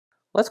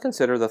Let's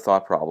consider the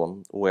thought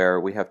problem where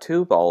we have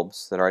two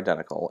bulbs that are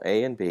identical,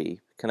 A and B,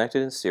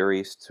 connected in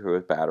series through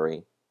a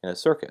battery in a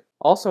circuit.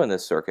 Also in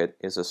this circuit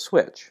is a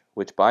switch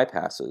which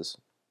bypasses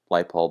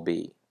light bulb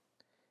B.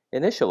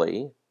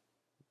 Initially,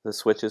 the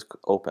switch is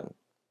open,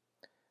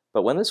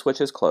 but when the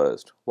switch is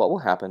closed, what will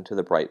happen to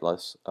the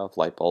brightness of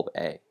light bulb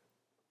A?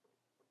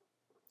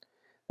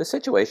 The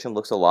situation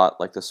looks a lot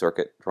like the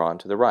circuit drawn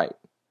to the right.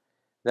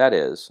 That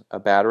is, a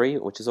battery,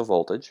 which is a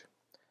voltage,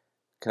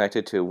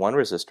 connected to one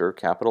resistor,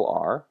 capital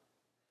R,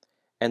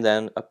 and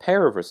then a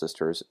pair of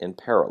resistors in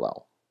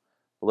parallel,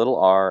 little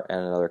r and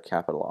another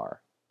capital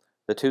R.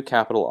 The two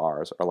capital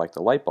R's are like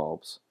the light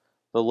bulbs,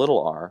 the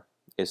little r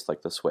is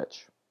like the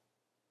switch.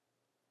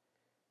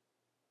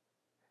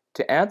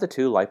 To add the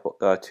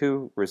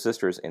two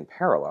resistors in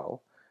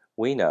parallel,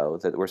 we know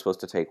that we're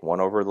supposed to take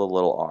 1 over the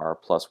little r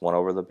plus 1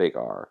 over the big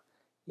R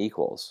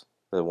equals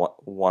the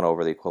 1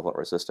 over the equivalent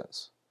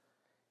resistance.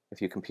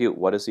 If you compute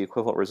what is the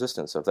equivalent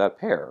resistance of that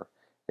pair,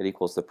 it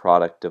equals the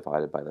product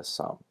divided by the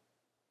sum.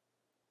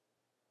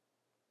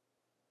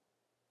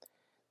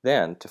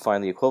 Then, to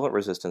find the equivalent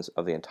resistance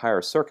of the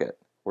entire circuit,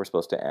 we're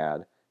supposed to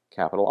add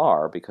capital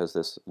R because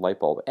this light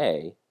bulb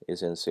A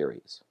is in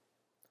series.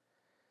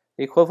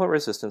 The equivalent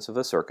resistance of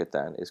the circuit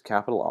then is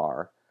capital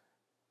R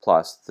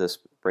plus this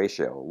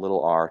ratio,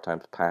 little r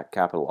times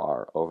capital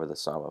R over the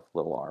sum of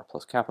little r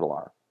plus capital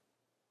R.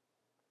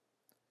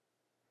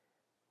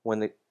 When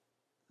the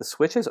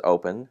switch is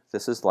open,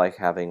 this is like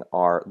having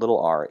little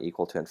r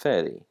equal to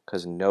infinity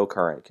because no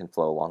current can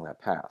flow along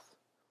that path.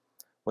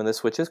 When the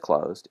switch is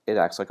closed, it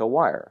acts like a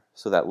wire,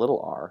 so that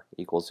little r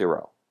equals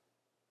 0.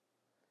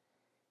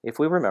 If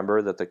we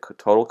remember that the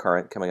total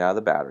current coming out of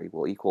the battery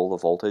will equal the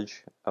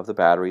voltage of the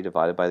battery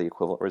divided by the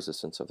equivalent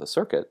resistance of the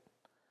circuit,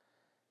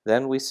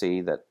 then we see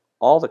that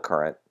all the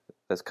current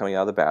that's coming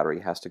out of the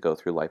battery has to go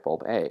through light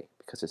bulb A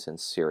because it's in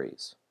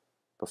series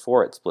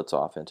before it splits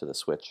off into the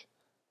switch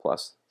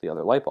plus the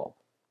other light bulb.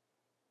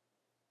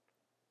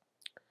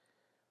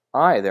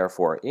 I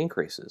therefore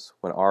increases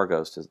when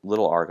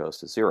little r goes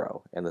to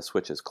 0 and the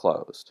switch is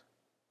closed,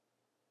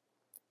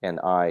 and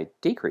I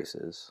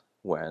decreases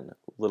when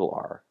little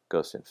r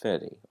goes to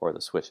infinity or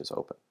the switch is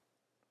open.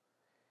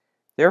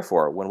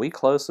 Therefore, when we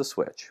close the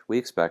switch, we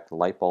expect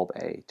light bulb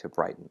A to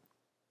brighten.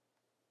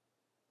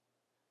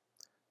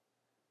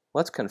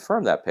 Let's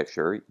confirm that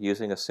picture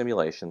using a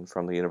simulation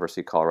from the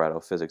University of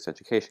Colorado Physics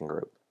Education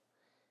Group.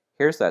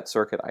 Here's that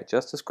circuit I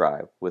just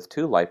described with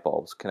two light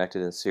bulbs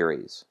connected in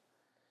series.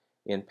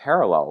 In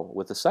parallel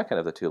with the second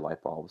of the two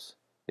light bulbs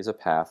is a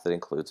path that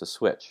includes a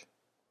switch.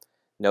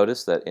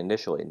 Notice that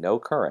initially no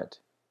current,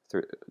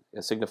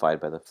 signified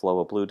by the flow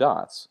of blue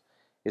dots,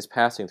 is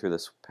passing through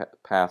this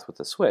path with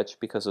the switch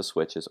because the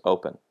switch is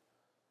open.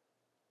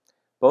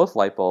 Both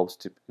light bulbs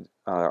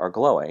are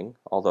glowing,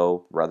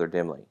 although rather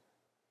dimly.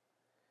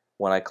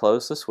 When I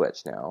close the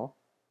switch now,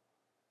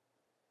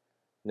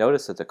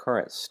 notice that the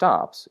current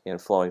stops in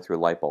flowing through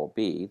light bulb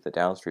B, the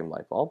downstream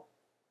light bulb,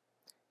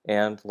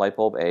 and light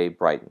bulb A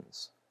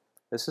brightens.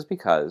 This is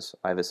because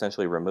I've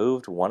essentially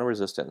removed one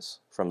resistance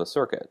from the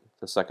circuit,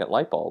 the second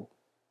light bulb,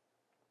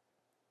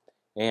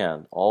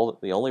 and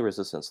the only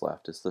resistance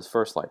left is this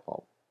first light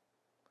bulb.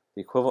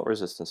 The equivalent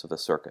resistance of the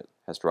circuit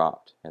has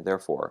dropped, and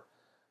therefore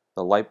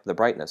the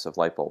brightness of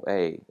light bulb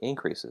A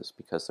increases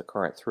because the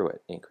current through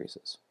it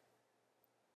increases.